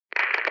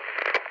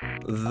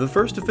The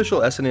first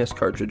official SNES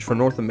cartridge for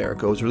North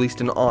America was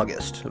released in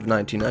August of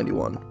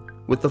 1991,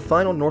 with the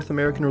final North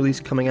American release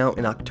coming out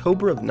in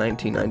October of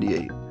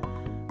 1998.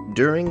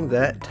 During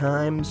that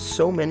time,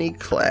 so many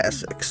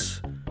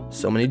classics,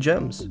 so many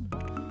gems.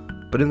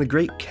 But in the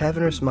great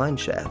cavernous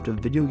mineshaft of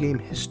video game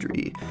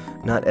history,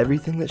 not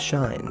everything that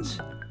shines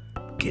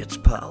gets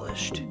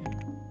polished.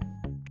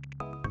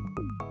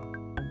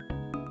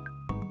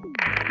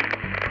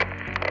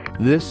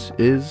 This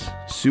is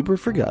Super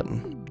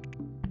Forgotten.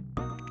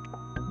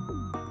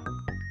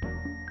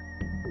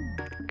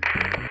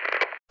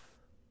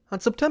 On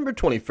September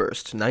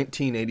 21st,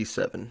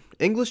 1987,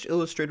 English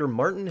illustrator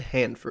Martin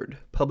Handford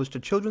published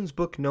a children's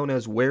book known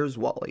as Where's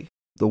Wally?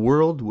 The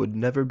World Would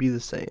Never Be the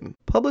Same.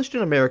 Published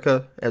in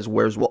America as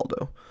Where's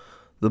Waldo.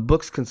 The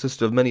books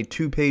consist of many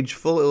two-page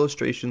full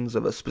illustrations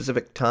of a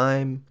specific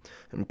time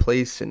and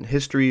place in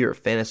history or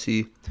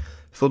fantasy,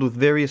 filled with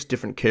various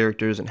different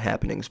characters and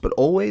happenings, but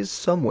always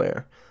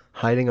somewhere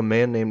hiding a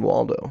man named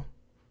Waldo.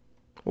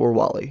 Or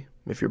Wally,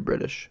 if you're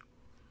British.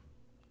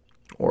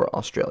 Or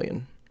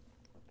Australian.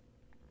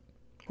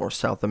 Or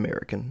South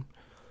American.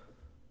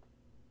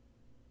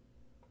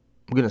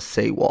 I'm gonna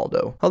say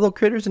Waldo. Although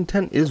creator's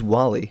intent is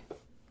Wally.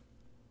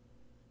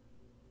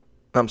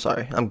 I'm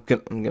sorry, I'm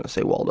gonna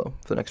say Waldo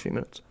for the next few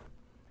minutes.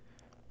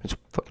 It's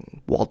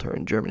fucking Walter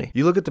in Germany.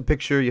 You look at the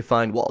picture, you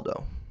find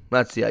Waldo.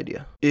 That's the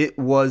idea. It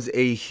was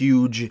a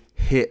huge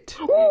hit.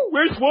 Ooh,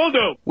 where's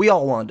Waldo? We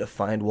all wanted to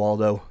find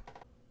Waldo.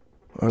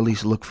 Or at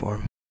least look for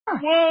him.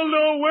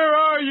 Waldo, where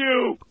are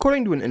you?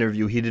 According to an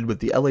interview he did with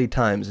the LA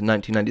Times in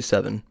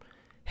 1997,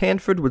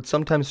 Handford would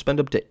sometimes spend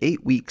up to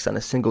 8 weeks on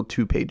a single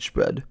two-page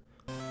spread.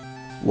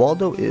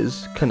 Waldo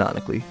is,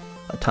 canonically,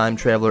 a time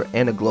traveler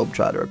and a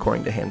globetrotter,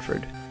 according to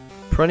Handford,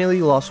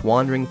 perennially lost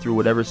wandering through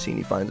whatever scene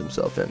he finds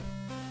himself in.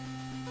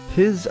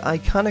 His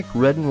iconic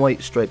red and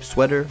white striped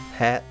sweater,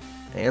 hat,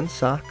 and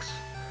socks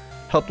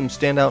helped him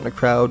stand out in a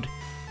crowd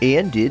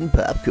and in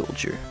pop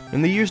culture.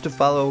 In the years to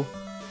follow,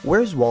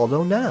 Where's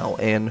Waldo Now?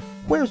 And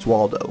Where's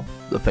Waldo?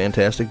 The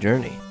Fantastic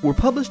Journey were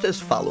published as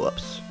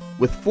follow-ups,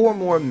 with 4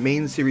 more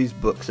main series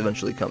books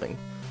eventually coming.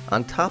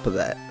 On top of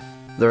that,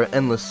 there are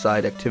endless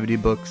side activity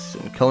books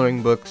and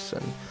coloring books,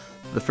 and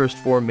the first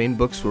 4 main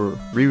books were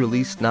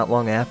re-released not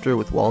long after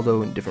with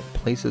Waldo in different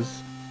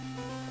places.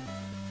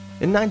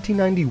 In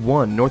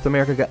 1991, North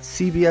America got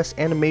CBS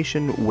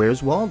animation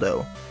Where's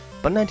Waldo?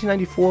 But in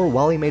 1994,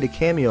 Wally made a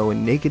cameo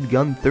in Naked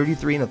Gun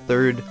 33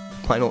 1/3,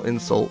 Final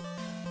Insult.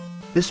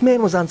 This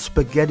man was on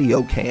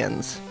SpaghettiO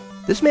cans.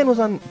 This man was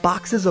on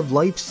boxes of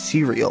Life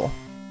cereal.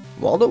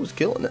 Waldo was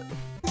killing it.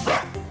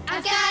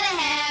 I've gotta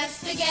have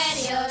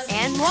SpaghettiOs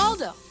and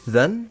Waldo.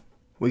 Then,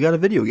 we got a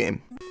video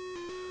game.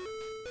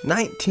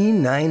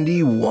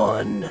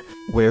 1991.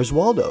 Where's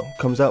Waldo?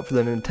 Comes out for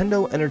the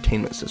Nintendo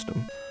Entertainment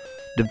System.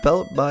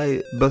 Developed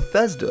by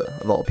Bethesda,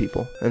 of all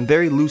people, and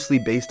very loosely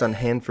based on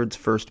Handford's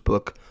first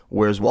book,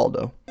 Where's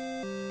Waldo?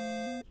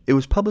 It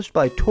was published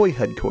by Toy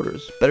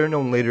Headquarters, better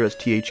known later as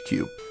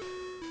THQ.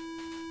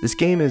 This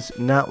game is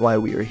not why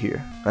we are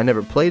here. I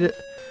never played it,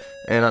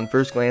 and on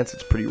first glance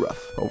it's pretty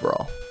rough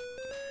overall.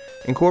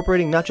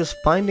 Incorporating not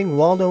just finding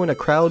Waldo in a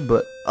crowd,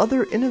 but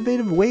other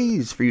innovative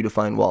ways for you to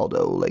find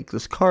Waldo, like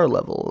this car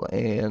level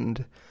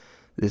and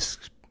this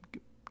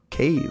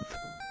cave.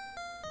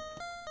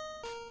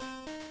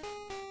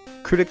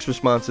 Critics'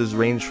 responses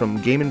range from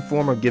Game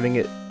Informer giving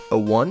it a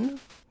 1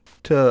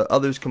 to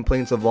others'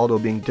 complaints of Waldo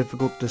being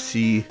difficult to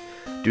see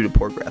due to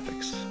poor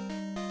graphics.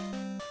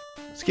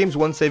 This game's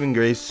one saving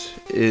grace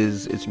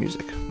is its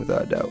music,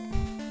 without a doubt,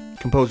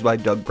 composed by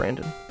Doug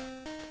Brandon.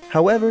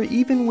 However,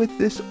 even with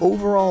this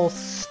overall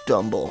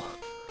stumble,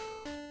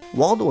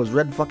 Waldo was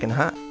red fucking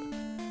hot.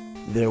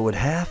 There would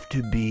have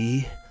to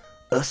be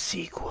a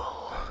sequel.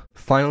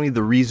 Finally,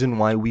 the reason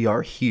why we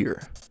are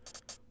here.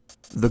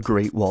 The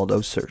Great Waldo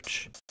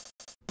Search.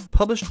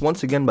 Published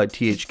once again by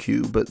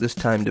THQ, but this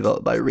time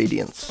developed by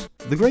Radiance.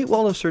 The Great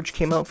Waldo Search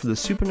came out for the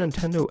Super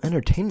Nintendo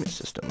Entertainment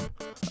System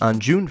on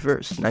June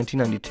 1st,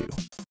 1992,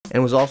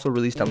 and was also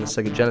released on the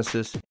Sega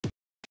Genesis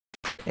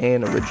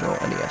and original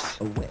NES.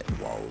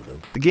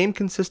 The game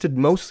consisted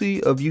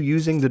mostly of you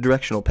using the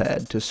directional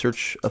pad to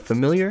search a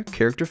familiar,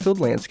 character-filled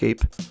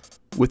landscape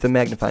with a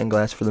magnifying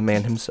glass for the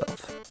man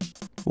himself,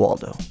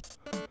 Waldo.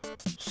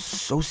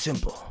 So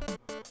simple.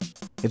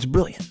 It's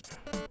brilliant.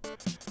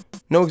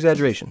 No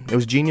exaggeration, it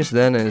was genius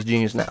then and is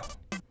genius now.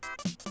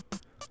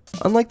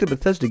 Unlike the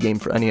Bethesda game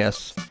for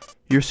NES,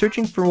 you're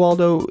searching for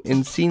Waldo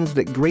in scenes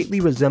that greatly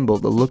resemble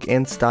the look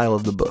and style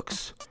of the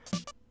books.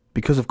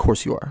 Because of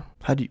course you are.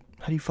 How do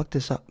you fuck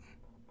this up?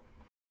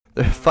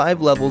 There are 5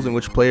 levels in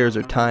which players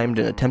are timed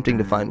in attempting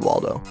to find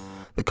Waldo.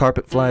 The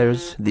Carpet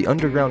Flyers, the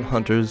Underground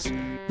Hunters,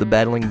 the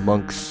Battling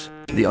Monks,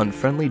 the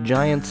Unfriendly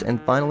Giants,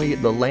 and finally,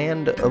 the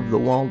Land of the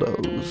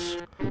Waldos.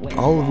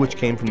 All of which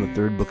came from the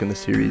 3rd book in the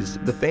series,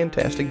 The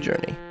Fantastic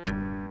Journey.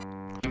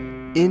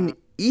 In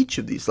each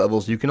of these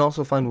levels, you can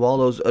also find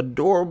Waldo's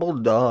adorable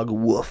dog,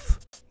 Woof,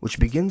 which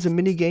begins a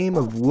mini-game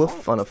of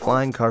Woof on a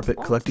flying carpet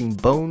collecting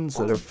bones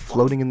that are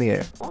floating in the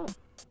air.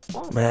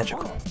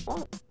 Magical.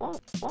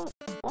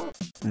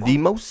 The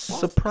most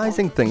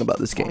surprising thing about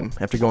this game,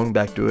 after going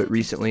back to it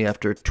recently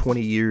after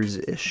 20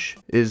 years-ish,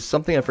 is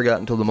something I forgot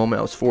until the moment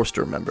I was forced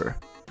to remember.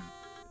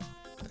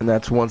 And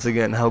that's once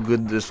again how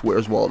good this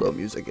Where's Waldo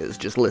music is.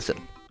 Just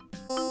listen.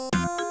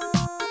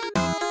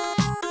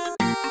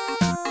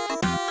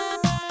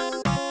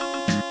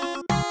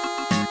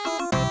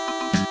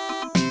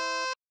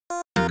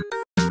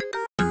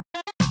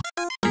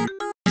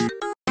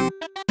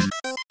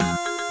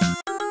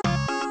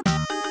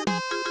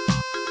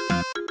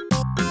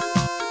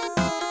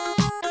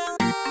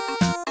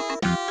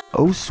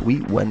 Oh,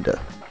 sweet Wenda.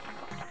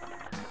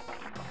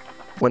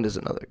 Wenda's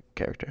another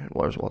character in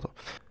Where's Waldo.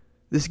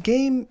 This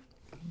game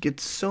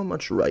gets so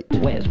much right.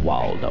 Where's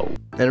Waldo?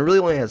 And it really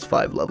only has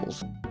 5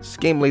 levels. This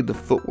game laid the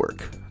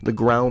footwork, the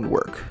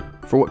groundwork,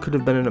 for what could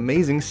have been an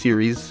amazing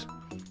series.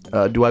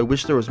 Do I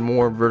wish there was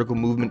more vertical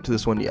movement to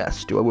this one?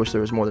 Yes. Do I wish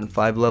there was more than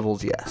 5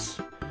 levels? Yes.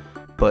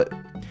 But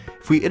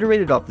if we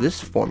iterated off this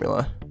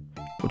formula,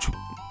 which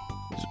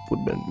would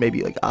have been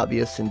maybe like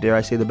obvious and dare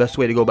I say the best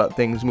way to go about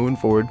things moving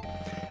forward,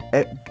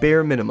 at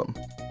bare minimum,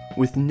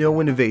 with no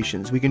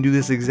innovations, we can do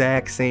this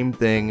exact same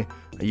thing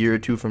a year or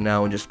 2 from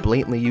now and just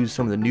blatantly use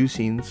some of the new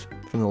scenes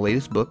from the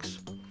latest books,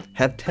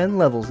 have 10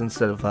 levels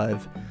instead of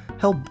 5,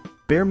 hell,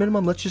 bare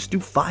minimum, let's just do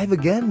 5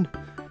 again,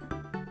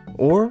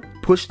 or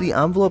push the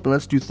envelope and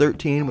let's do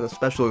 13 with a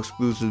special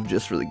exclusive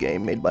just for the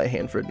game made by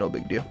Hanford, no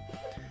big deal.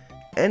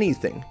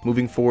 Anything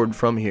moving forward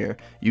from here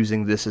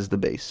using this as the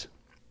base.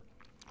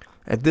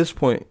 At this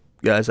point,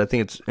 guys, I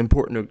think it's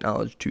important to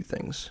acknowledge 2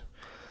 things.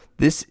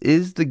 This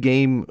is the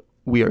game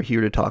we are here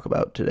to talk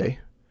about today.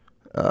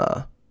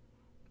 But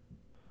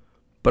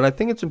I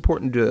think it's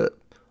important to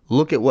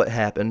look at what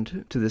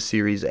happened to this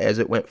series as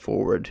it went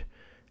forward.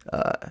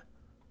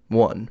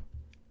 1.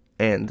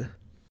 And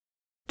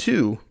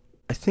 2,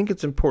 I think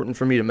it's important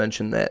for me to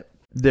mention that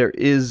there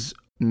is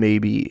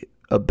maybe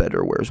a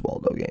better Where's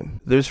Waldo game.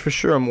 There's for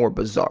sure a more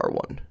bizarre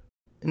one.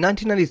 In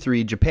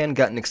 1993, Japan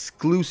got an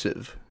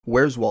exclusive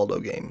Where's Waldo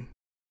game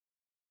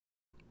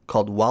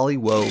called Wally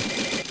Wo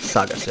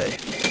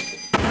Sagase.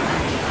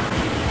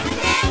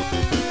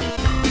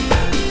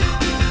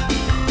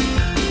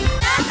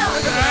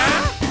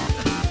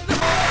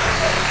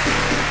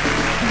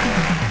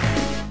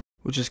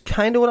 Which is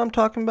kind of what I'm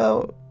talking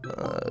about.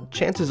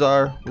 Chances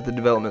are, with the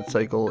development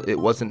cycle, it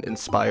wasn't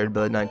inspired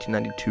by the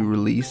 1992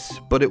 release,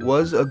 but it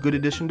was a good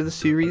addition to the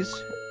series,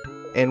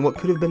 and what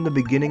could have been the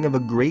beginning of a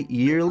great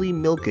yearly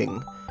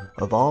milking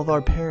of all of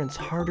our parents'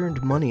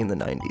 hard-earned money in the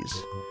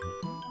 90s.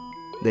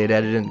 They had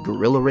added in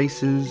gorilla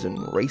races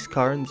and race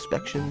car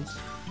inspections.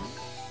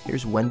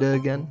 Here's Wenda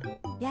again.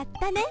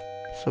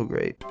 So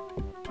great.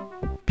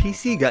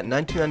 PC got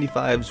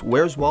 1995's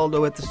Where's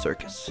Waldo at the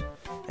Circus,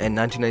 and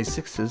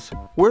 1996's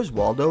Where's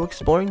Waldo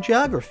Exploring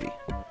Geography,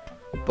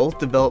 both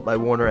developed by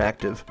Warner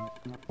Active.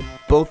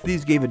 Both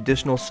these gave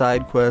additional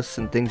side quests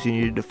and things you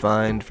needed to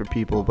find for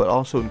people, but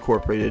also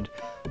incorporated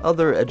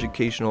other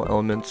educational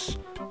elements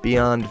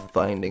beyond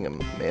finding a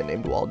man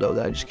named Waldo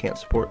that I just can't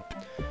support.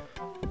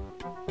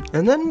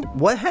 And then,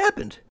 what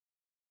happened?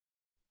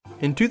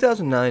 In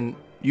 2009,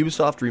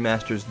 Ubisoft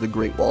remasters The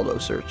Great Waldo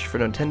Search for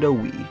Nintendo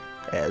Wii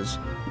as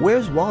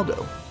Where's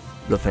Waldo?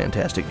 The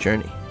Fantastic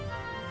Journey.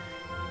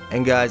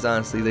 And guys,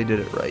 honestly, they did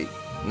it right.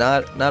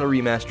 Not a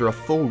remaster, a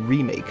full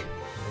remake.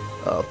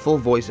 Full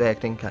voice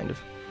acting, kind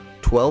of.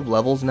 12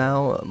 levels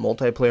now, a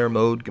multiplayer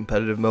mode,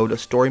 competitive mode, a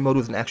story mode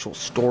with an actual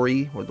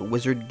story where the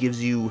wizard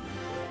gives you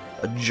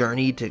a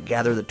journey to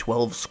gather the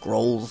 12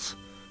 scrolls.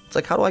 It's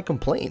like, how do I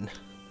complain?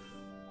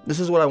 This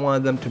is what I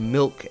wanted them to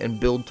milk and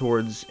build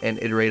towards and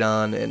iterate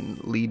on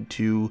and lead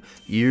to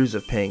years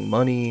of paying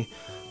money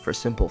for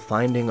simple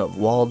finding of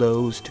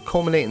Waldos to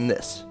culminate in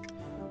this.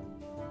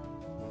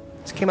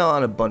 This came out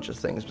on a bunch of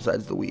things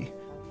besides the Wii.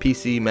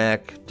 PC,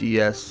 Mac,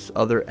 DS,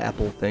 other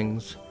Apple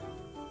things.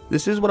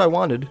 This is what I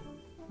wanted.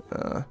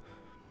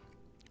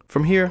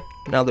 From here,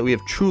 now that we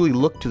have truly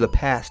looked to the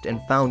past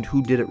and found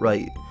who did it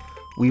right,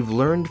 we've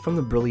learned from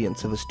the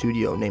brilliance of a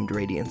studio named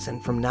Radiance,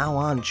 and from now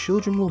on,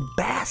 children will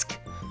bask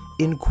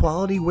in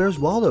quality Where's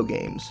Waldo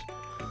games.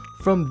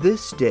 From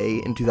this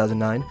day in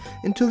 2009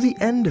 until the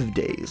end of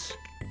days.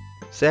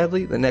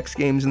 Sadly, the next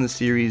games in the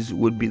series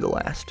would be the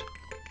last.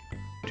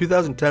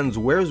 2010's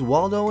Where's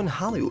Waldo in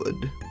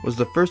Hollywood was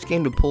the first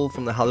game to pull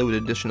from the Hollywood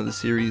edition of the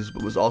series,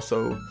 but was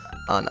also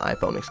on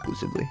iPhone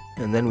exclusively.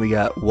 And then we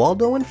got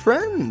Waldo and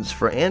Friends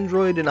for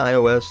Android and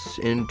iOS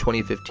in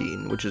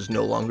 2015, which is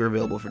no longer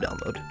available for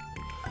download.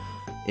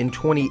 In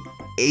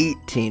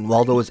 2018,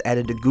 Waldo was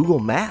added to Google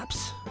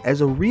Maps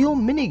as a real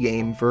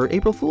minigame for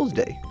April Fool's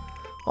Day.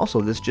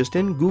 Also, this just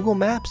in, Google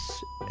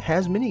Maps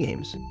has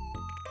minigames.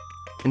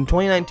 In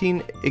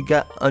 2019, it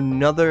got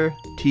another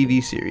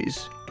TV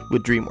series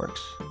with DreamWorks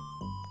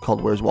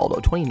called Where's Waldo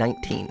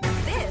 2019.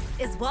 This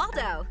is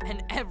Waldo,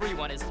 and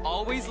everyone is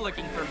always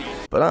looking for me.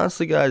 But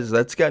honestly, guys,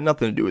 that's got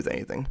nothing to do with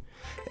anything.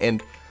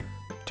 And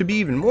to be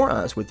even more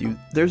honest with you,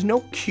 there's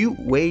no cute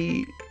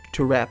way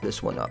to wrap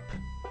this one up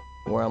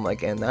where I'm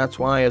like, and that's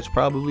why it's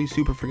probably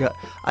super forgot.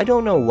 I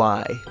don't know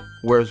why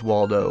Where's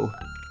Waldo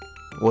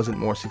wasn't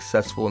more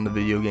successful in the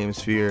video game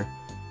sphere.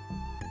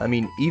 I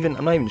mean,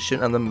 I'm not even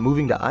shitting on them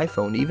moving to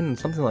iPhone, even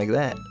something like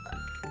that.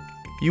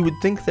 You would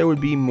think there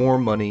would be more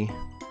money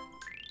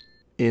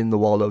in the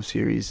Waldo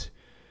series.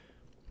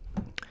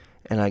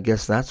 And I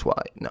guess that's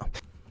why. No.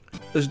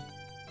 There's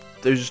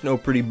just no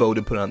pretty bow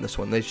to put on this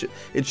one.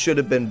 It should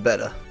have been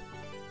better.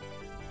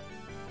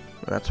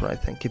 That's what I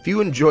think. If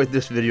you enjoyed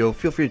this video,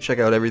 feel free to check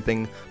out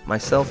everything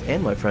myself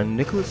and my friend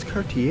Nicholas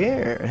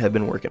Cartier have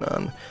been working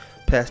on.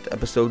 Past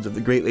episodes of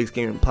the Great Lakes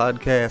Gaming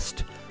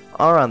Podcast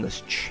are on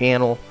this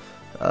channel.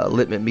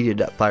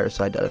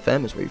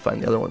 Litmentmedia.fireside.fm is where you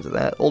find the other ones of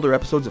that. Older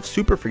episodes of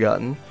Super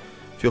Forgotten.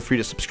 Feel free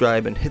to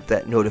subscribe and hit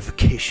that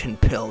notification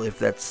bell if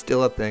that's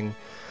still a thing.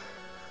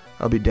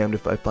 I'll be damned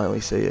if I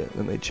finally say it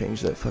and they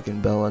change that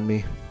fucking bell on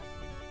me.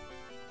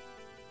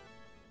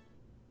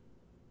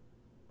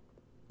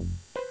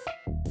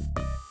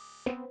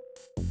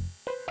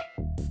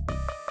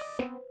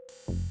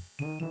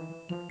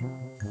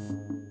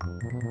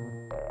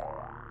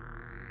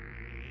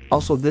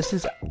 Also, this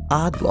is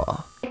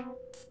Oddlaw.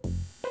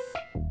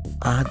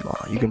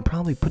 Oddlaw. You can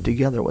probably put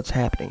together what's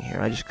happening here.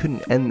 I just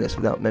couldn't end this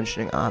without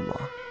mentioning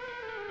Oddlaw.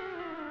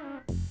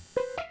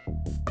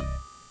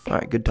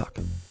 Alright, good talk.